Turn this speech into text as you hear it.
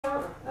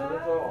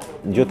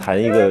你就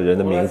弹一个人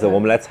的名字，我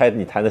们来猜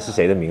你弹的是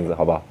谁的名字，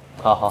好不好？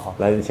好好好，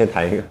来，你先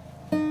弹一个。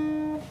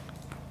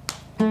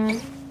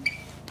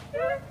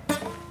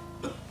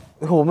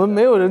我们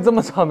没有人这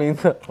么长名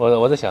字。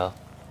我在想，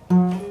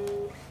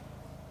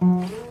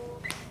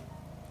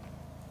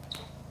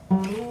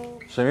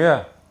沈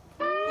月，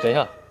等一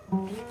下，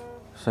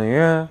沈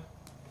月，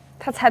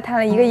他才弹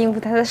了一个音符，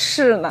他在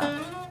试呢。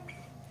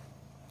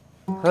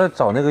他在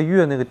找那个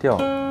月那个调。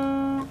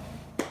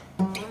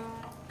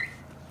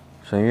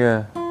沈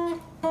月，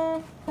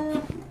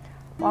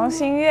王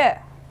星越，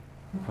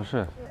不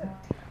是，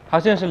他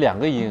现在是2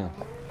个音。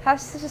他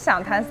是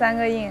想弹3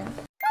个音，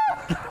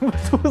不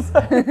出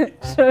赛，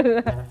是不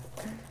是？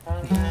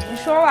你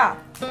说吧，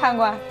判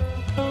官。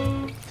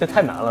这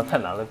太难了，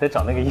得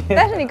找那个音。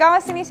但是你刚刚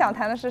心里想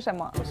弹的是什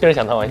么？我确实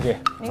想弹玩具。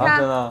你看，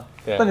真的？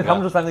对。但你弹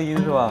不出3个音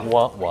是吧？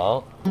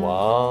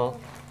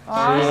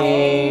王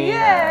星越，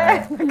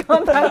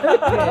刚弹的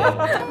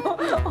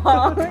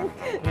王星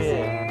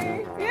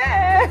越，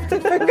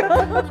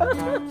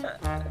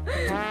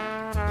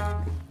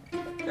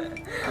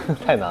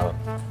太难了。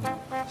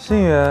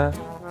信源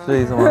是这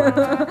意思吗？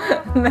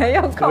没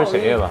有口这不是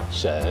沈月吧？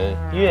沈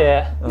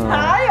月，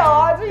哪有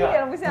啊？这一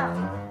点都不像。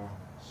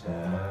沈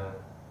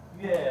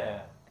月，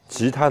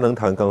吉他能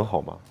弹刚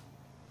好吗？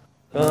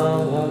刚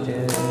了解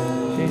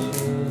星星，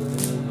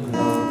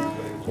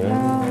让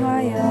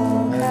花又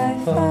开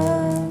放。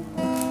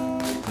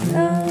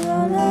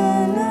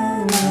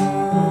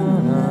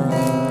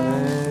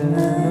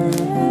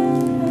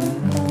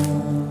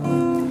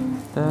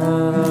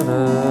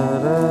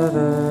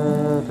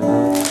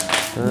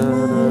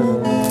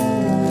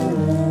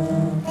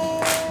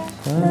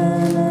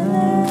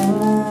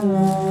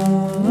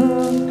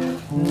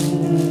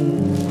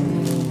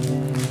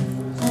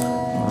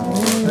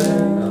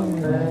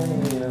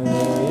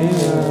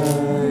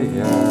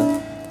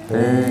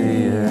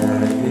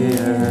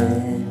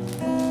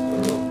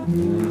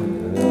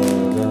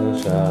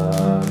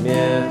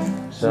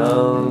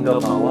生个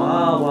胖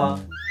娃娃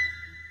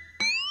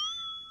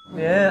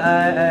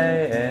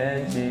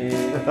，ING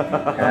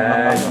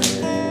开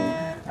始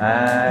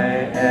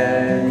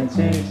ING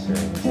生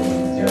命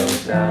就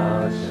像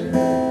是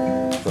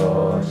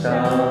坐上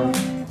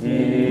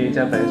一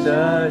架喷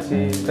射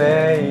机，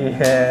飞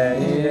耶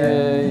耶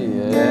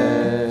耶，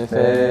飞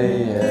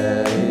耶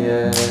耶，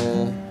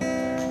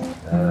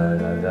哒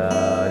哒哒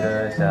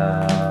的下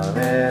面。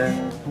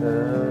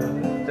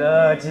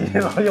这鸡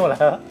毛又来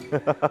了。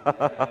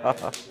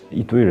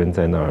一堆人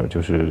在那儿，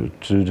就是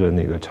支着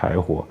那个柴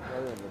火，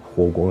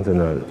火光在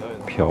那儿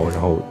飘，然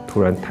后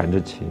突然弹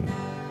着琴，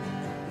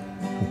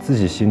你自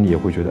己心里也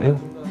会觉得，哎呦，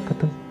它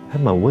还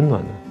蛮温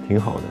暖的，挺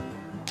好的。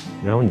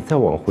然后你再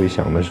往回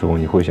想的时候，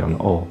你会想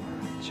到，哦，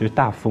其实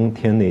大风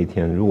天那一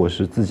天，如果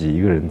是自己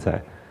一个人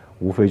在，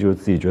无非就是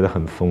自己觉得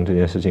很疯，这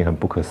件事情很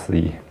不可思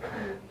议。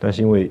但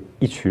是因为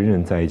一群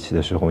人在一起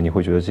的时候，你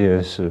会觉得这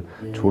件事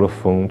除了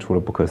疯，除了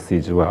不可思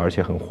议之外，而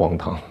且很荒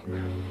唐，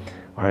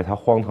而且它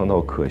荒唐到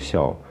可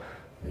笑。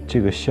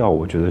这个笑，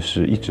我觉得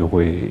是一直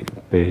会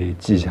被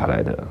记下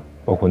来的，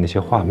包括那些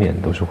画面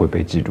都是会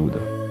被记住的。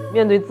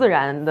面对自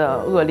然的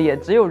恶劣，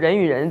只有人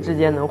与人之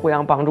间能互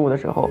相帮助的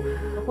时候，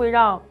会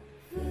让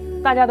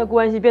大家的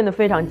关系变得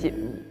非常紧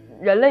密。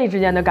人类之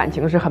间的感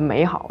情是很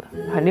美好的，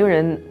很令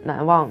人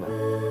难忘的。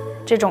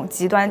这种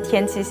极端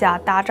天气下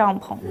搭帐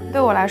篷，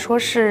对我来说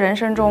是人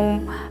生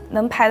中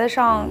能排得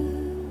上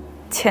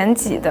前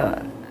几的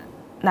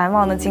难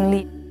忘的经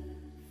历。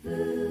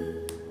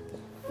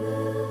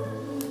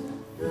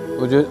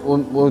我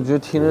觉得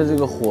听着这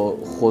个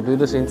火堆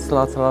的声音，呲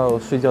啦呲啦，我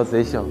睡觉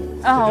贼香。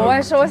啊，我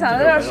也是，我想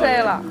在这儿睡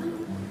了。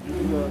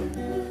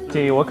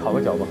介意我烤个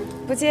脚吗？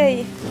不介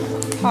意，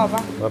好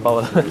吧。我要把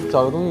我的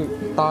找个东西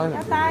搭一下，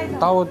搭一下，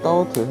搭我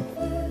腿，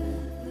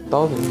搭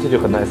我腿，这就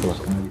很 nice 了。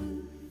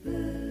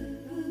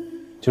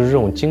就是这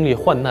种经历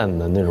患难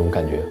的那种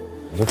感觉，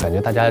我就感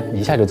觉大家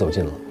一下就走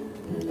进了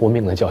活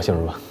命的叫性，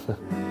是吧？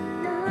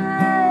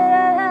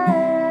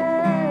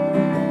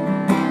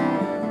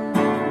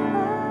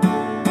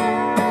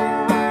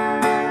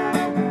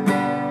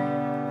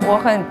我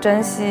很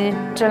珍惜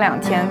这2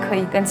天可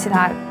以跟其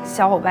他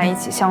小伙伴一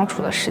起相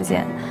处的时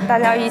间，大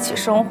家要一起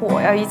生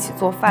活，要一起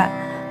做饭，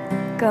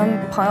跟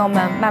朋友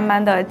们慢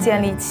慢的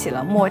建立起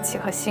了默契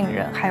和信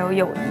任，还有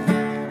友谊。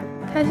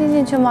看星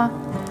星去吗？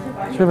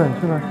去吧。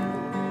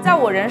在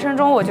我人生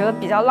中，我觉得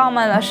比较浪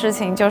漫的事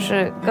情就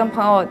是跟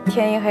朋友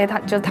天一黑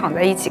就躺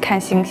在一起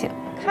看星星，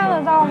看得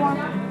到吗？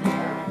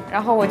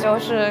然后我就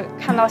是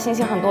看到星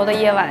星很多的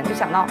夜晚，就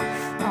想到，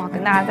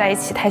跟大家在一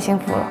起太幸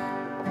福了。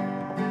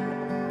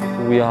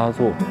乌鸦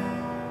座，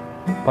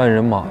半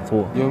人马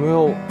座，有没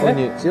有为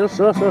你？行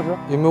，10了。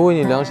有没有为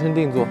你量身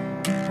定做？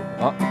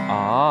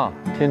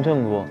天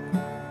秤座。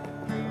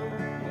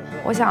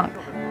我想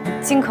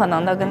尽可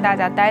能的跟大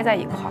家待在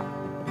一块儿，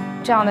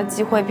这样的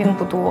机会并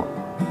不多。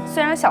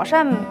虽然小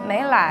善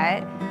没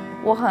来，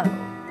我很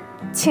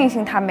庆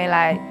幸他没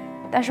来，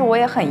但是我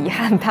也很遗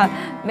憾他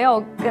没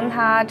有跟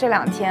他这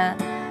2天，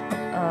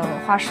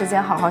花时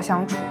间好好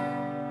相处。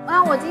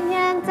那我今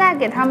天再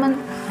给他们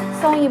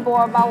送一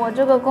波吧，我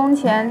这个工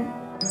钱，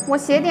我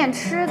写点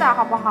吃的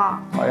好不好？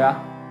好呀，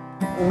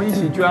我们一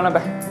起捐了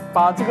呗，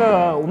把这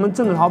个我们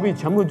挣的逃币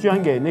全部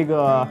捐给那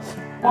个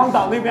荒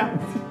岛那边，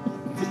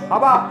好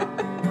不好？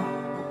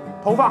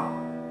投放，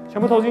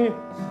全部投进去。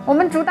我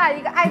们主打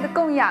一个爱的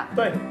供养。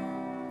对，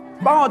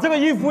帮我这个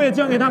衣服也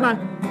捐给他们，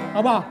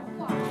好不好？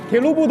铁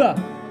路部的，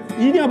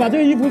一定要把这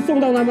个衣服送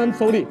到他们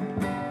手里。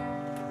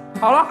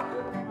好了。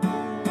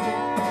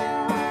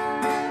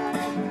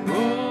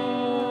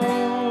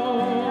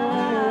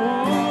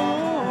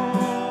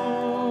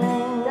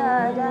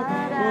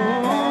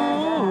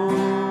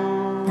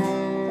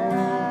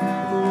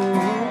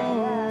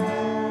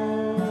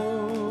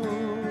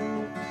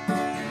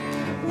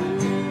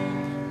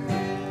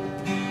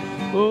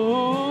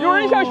有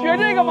人想学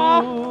这个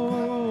吗？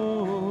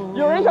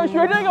有人想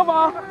学这个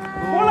吗？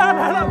呼啦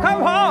来了，快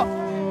跑！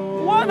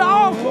我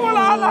倒呼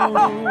啦来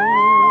了，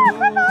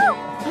快跑！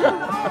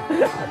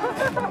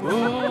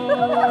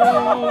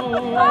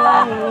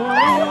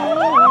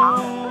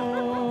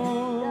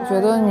我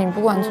觉得你不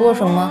管做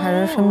什么，还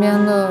是身边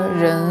的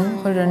人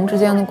和人之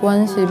间的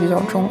关系比较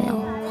重要。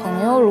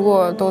朋友如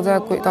果都在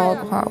轨道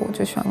的话，我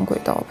就选轨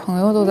道；朋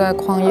友都在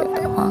旷野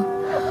的话，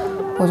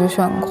我就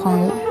选旷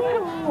野。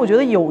我觉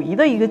得友谊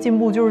的一个进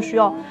步就是需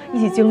要一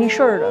起经历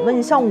事儿的。那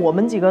你像我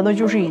们几个呢，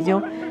就是已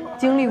经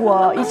经历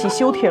过一起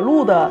修铁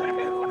路的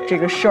这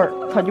个事儿，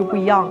它就不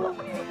一样了。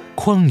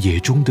旷野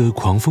中的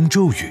狂风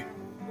骤雨，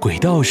轨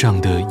道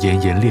上的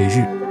炎炎烈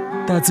日，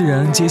大自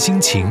然皆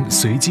心情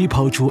随机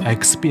抛出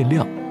X 变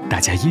量，大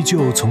家依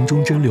旧从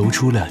中蒸馏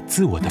出了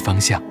自我的方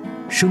向，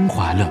升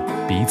华了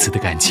彼此的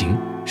感情。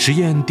实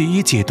验第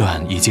一阶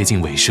段已接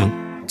近尾声，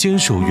坚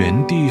守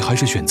原地还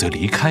是选择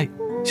离开？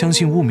相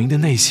信雾明的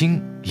内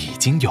心已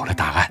经有了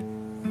答案。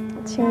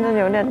听着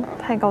有点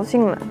太高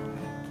兴了。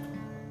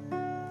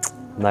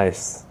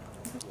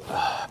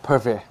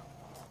Nice，perfect。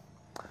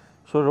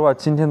说实话，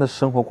今天的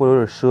生活过得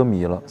有点奢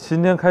靡了。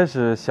今天开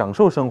始享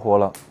受生活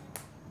了。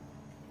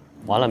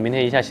完了，明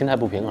天一下心态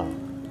不平衡。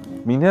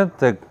明天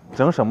得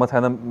整什么才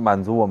能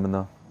满足我们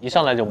呢？一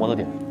上来就摩托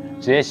艇，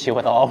直接骑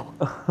回桃花坞。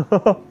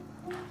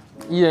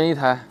一人一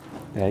台。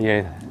对，一人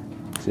一台，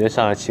直接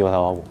上来骑回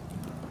桃花坞。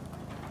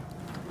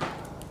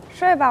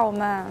睡吧，我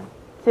们。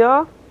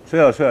行。睡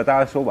了，大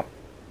家收吧。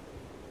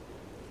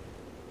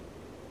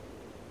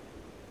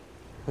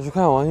我去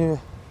看王星越。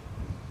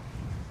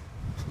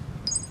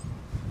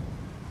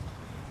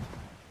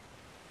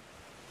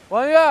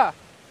王星越，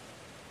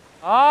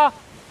啊，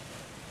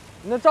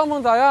你的帐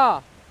篷咋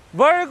样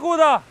 ？Very good，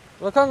 我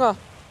来看看，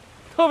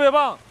特别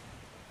棒。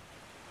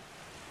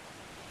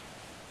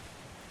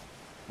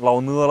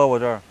老呢了，我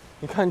这儿。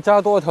你看你加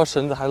了多少条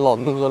绳子，还老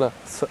呢了。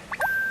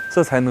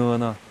这才呢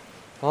呢。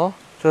啊？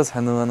这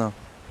才呢，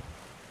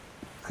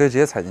可以直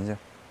接踩进去，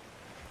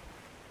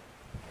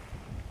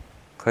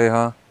可以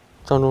哈。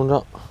正中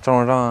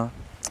正啊！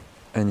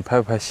哎，你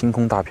拍不拍星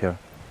空大片？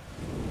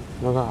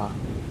你要干啥？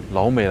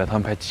老美了，他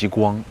们拍极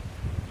光。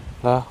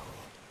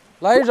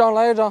来一张。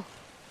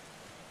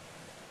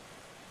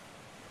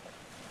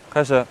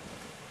开始。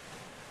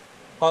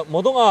好，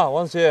莫动啊，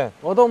王琦。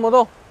莫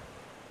动，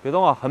别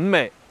动啊，很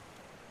美。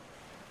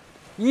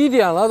1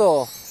点了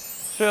都，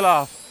睡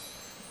了，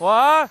晚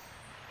安。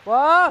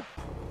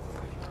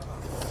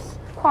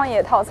旷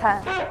野套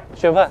餐，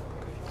炫饭。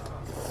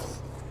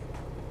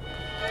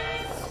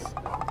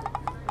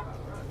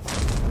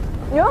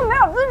你们没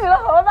有自己的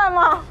盒饭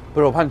吗？不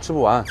是，我怕你吃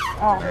不完。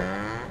哦。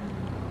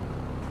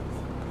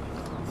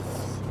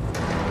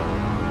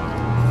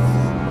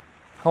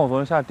看我昨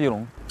天下地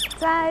龙。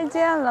再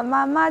见了，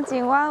妈妈，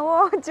今晚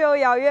我就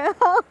要远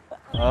航。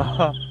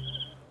啊。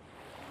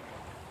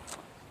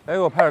哎，给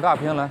我拍点大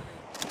片来。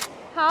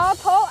好，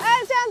头，哎，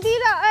这样低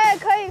着，哎，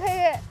可以，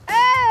哎，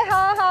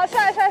好，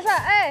帅，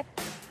哎，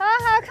好，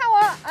看我，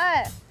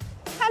哎，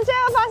看这个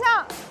方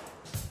向，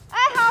哎，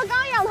好，刚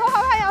刚仰头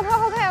好看，仰头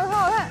好看，哎，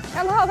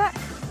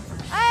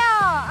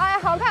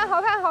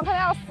好看的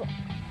要死，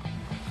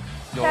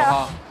有了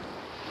哈。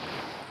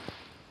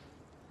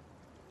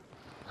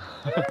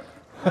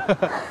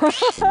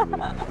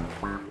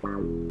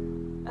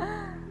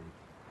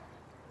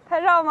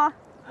拍照吗？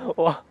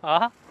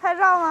拍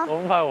照吗？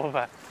我不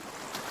拍。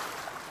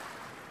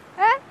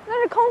哎，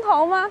那是空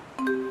投吗？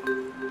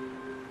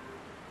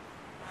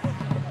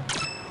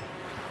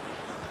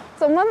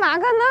怎么拿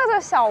个那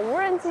个小无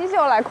人机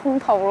就来空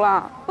投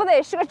了？不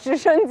得是个直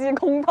升机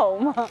空投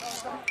吗？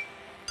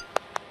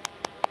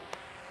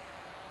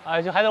哎，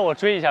就还得我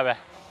追一下呗。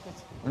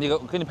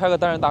给你拍个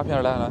单人大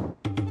片，来。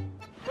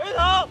回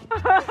头。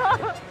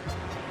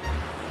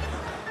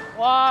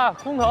哇，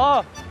空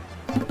投。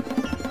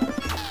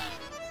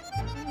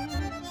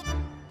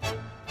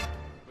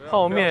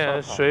泡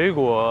面、水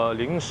果、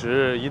零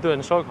食，一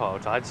顿烧烤、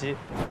炸鸡。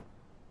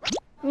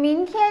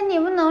明天你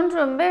们能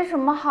准备什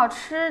么好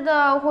吃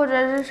的或者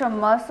是什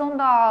么送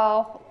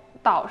到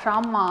岛上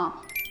吗？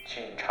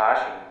请查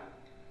询。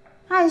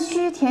按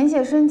需填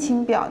写申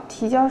请表，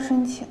提交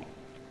申请。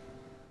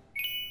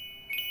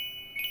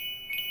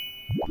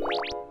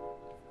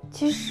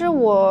其实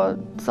我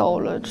走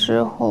了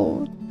之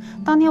后，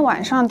当天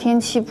晚上天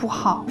气不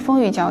好，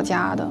风雨交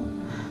加的，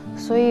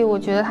所以我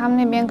觉得他们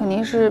那边肯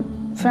定是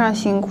非常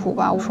辛苦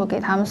吧。我说给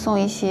他们送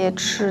一些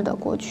吃的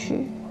过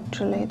去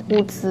之类的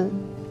物资，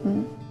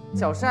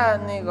小善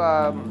那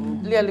个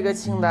列了一个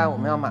清单，我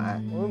们要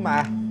买，我们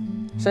买。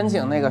申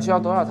请那个需要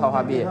多少桃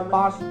花币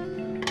？80。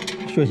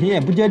雪琴也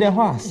不接电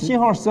话，信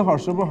号时好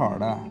时不好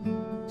的。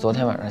昨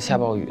天晚上下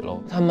暴雨了，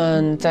他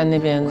们在那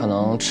边可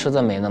能吃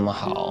的没那么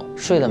好，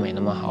睡得没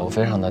那么好，我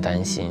非常的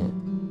担心。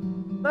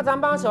那咱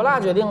帮小辣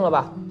决定了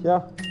吧？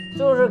行，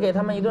就是给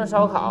他们一顿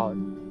烧烤。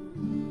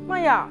妈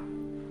呀，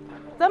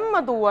这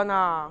么多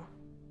呢！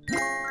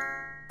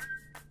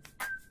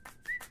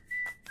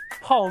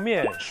泡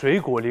面、水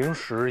果、零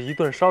食，一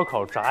顿烧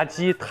烤、炸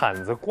鸡、毯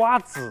子、瓜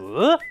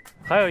子，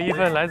还有一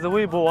份来自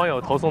微博网友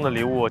投送的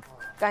礼物。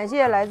感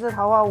谢来自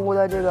桃花坞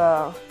的这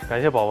个，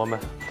感谢宝宝们。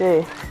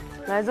对，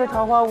来自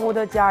桃花坞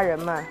的家人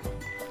们，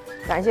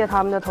感谢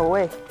他们的投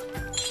喂，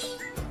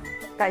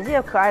感谢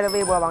可爱的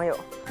微博网友。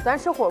咱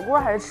吃火锅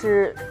还是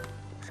吃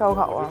烧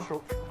烤啊？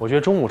我觉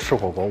得中午吃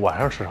火锅，晚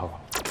上吃烧烤。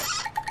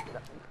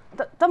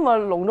这么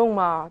隆重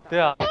吗？对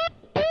啊。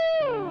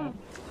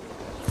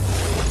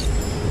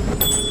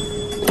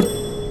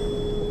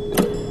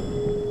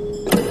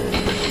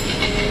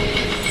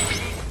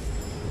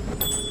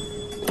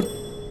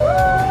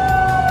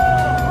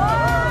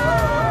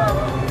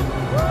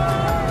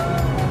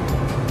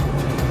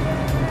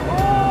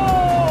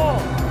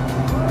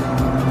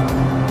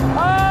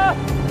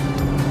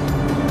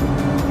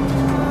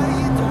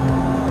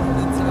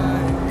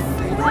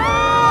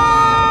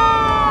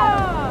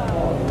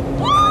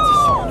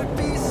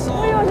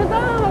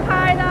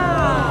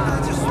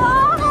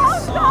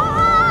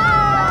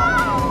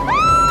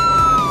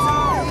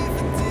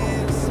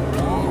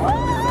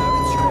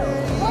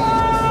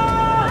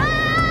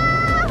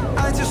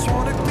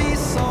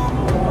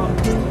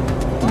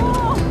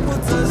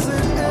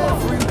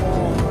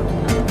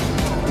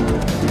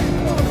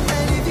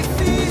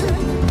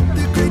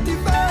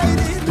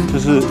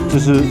这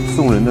是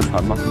送人的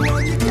船吗？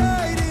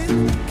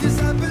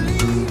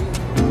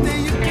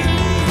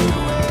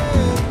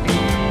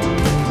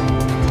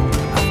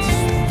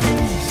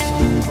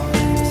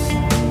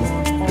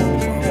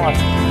哇，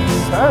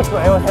全是水！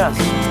我天，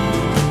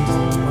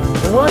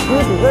你不能骑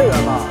比这远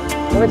吧？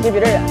不能骑比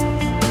这远。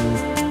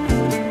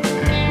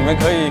你们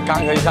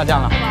刚可以下降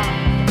了，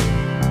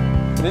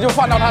你就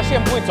放到它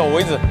线不会走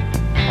为止。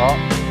好。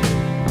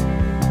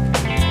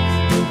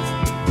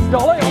有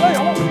了！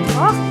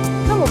啊！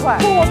这么快！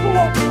中了！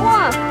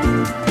哇！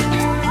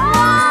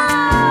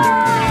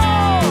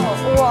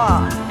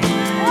哇！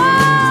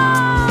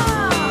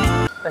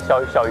那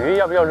小鱼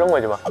要不要扔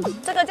回去吧？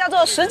这个叫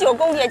做19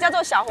公里，也叫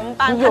做小红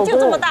斑，它就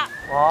这么大。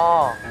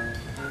哦。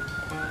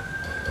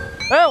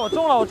哎，我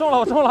中了！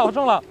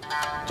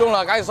中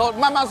了，赶紧收，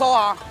慢慢收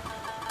啊！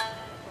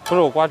不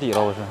是我刮底了，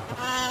我是。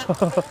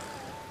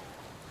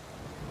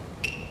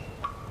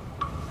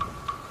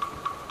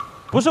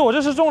不是，我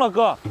这是中了，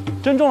哥，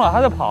真中了，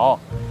还在跑。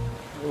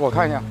我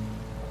看一下，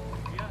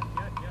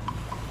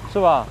是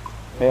吧？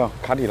没有，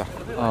卡底了。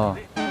啊。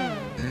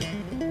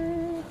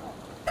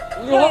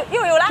又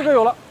有了，这个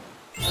有了。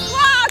哇，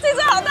这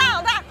只好大！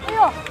哎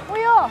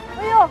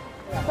呦，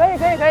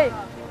可以。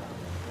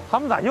他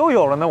们咋又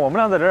有了呢？我们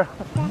俩在这儿。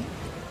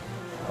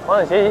黄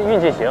子琪运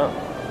气行，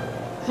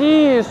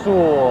技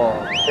术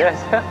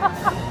行。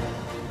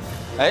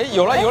哎，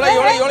有了！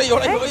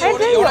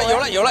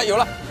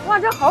哇，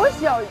这好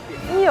小鱼！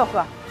哎呦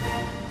呵！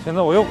现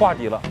在我又挂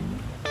底了，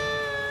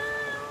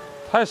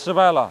太失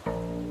败了。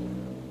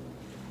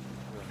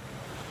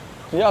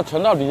你要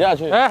沉到底下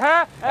去。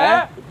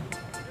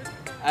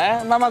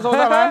哎，慢慢收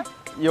上来。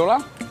有了，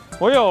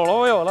我有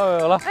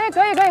了。哎，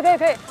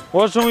可以。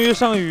我终于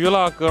上鱼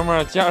了，哥们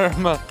儿、家人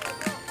们，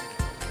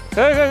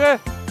可以。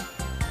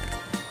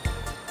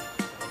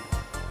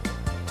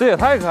这也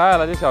太可爱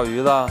了，这小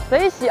鱼子。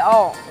贼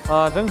小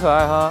啊，真可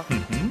爱哈。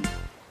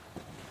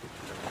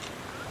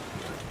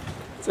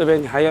这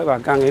边你还要把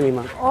竿给你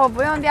吗？哦，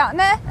不用钓。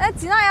那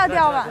吉娜要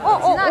钓吧？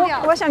吉娜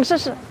钓。我想试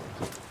试。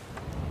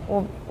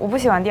我不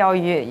喜欢钓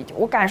鱼，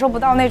我感受不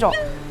到那种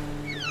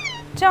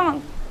这样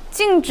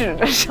静止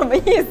的什么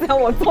意思啊？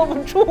我坐不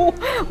住。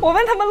我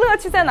问他们乐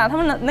趣在哪，他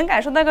们能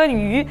感受那个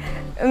鱼，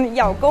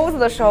咬钩子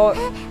的时候，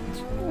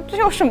这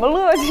有什么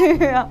乐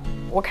趣啊？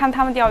我看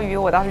他们钓鱼，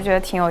我倒是觉得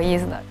挺有意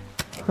思的。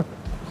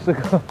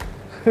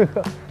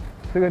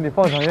这个你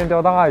放长线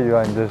钓大鱼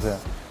啊，你这是。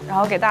然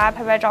后给大家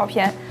拍照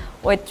片，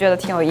我也觉得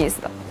挺有意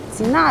思的。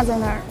吉娜在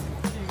那儿，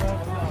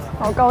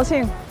好高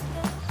兴。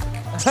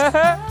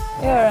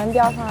又有人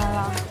钓上来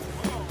了，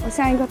我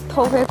像一个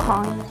偷窥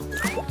狂一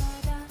样。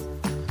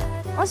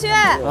王旭，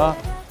啊，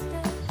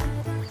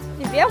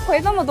你别回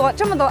这么多，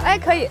哎，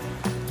可以。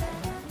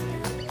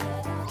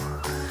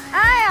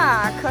哎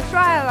呀，可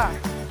帅了！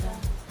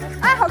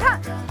哎，好看！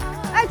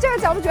哎，这个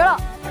角度绝了！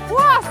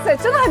哇塞，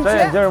真的很绝！戴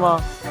眼镜吗？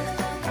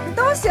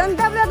都行，你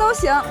戴不戴都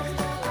行。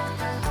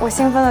我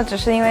兴奋的只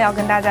是因为要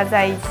跟大家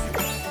在一起。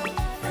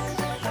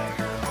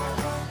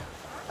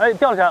哎，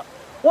钓起来！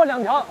哇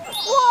，2条！哇，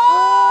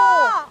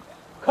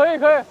可以！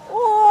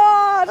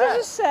哇，呀，这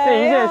是谁？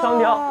这一箭双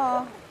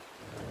雕。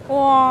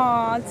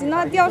哇，竟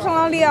然钓上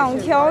了2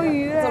条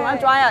鱼！怎么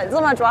抓呀？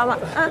这么抓吗？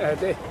啊，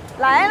对，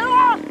来了！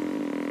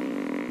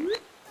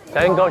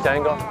小鹰钩，小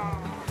鹰钩。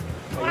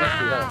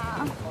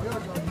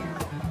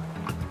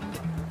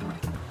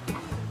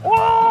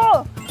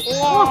哇！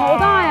哇，好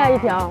大呀，一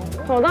条，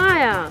好大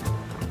呀！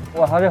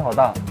哇，它这好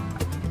大！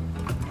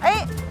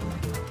哎，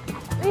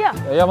哎呀，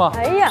哎呀妈！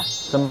哎呀，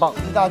真棒！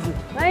一大只。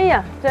哎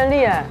呀，真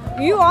厉害！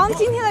鱼王，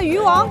今天的鱼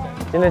王。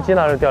今天金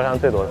老师钓上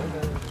最多的。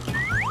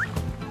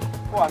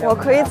我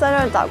可以在这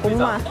儿打工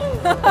吗？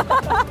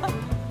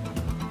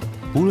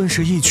无论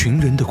是一群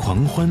人的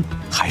狂欢，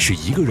还是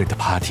一个人的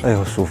party， 哎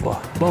呦，舒服啊！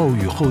暴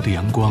雨后的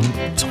阳光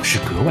总是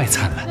格外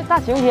灿烂。这大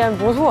晴天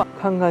不错，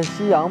看看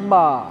夕阳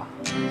吧。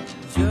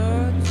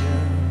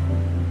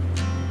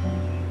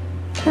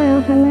太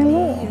阳还没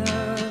落。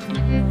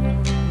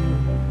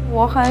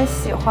我很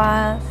喜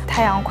欢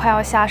太阳快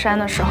要下山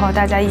的时候，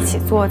大家一起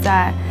坐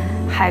在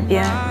海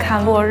边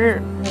看落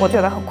日，我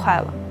觉得很快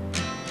乐。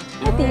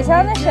那底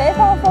下那谁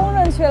放风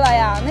筝去了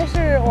呀？那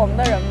是我们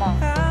的人吗？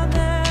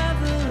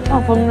放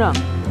风筝，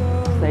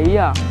谁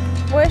呀？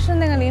不会是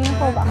那个00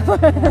后吧？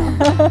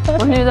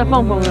我现在在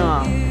放风筝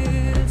啊。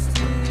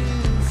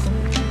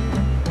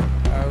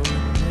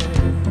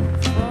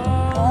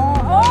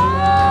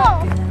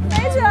哦，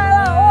飞起来了！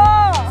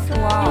哇！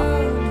哇！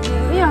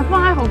哎呀，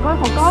放还好高，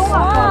好高啊！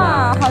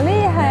哇，好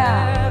厉害呀！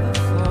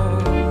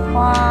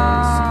哇！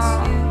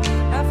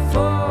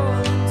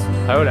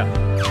还有俩，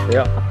谁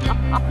呀？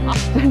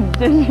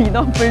真是一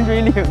道分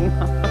水岭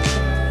啊！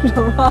什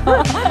么？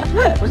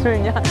不是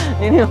人家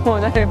00后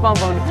在这放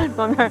风筝，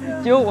旁边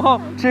95后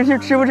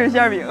吃不吃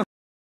馅饼？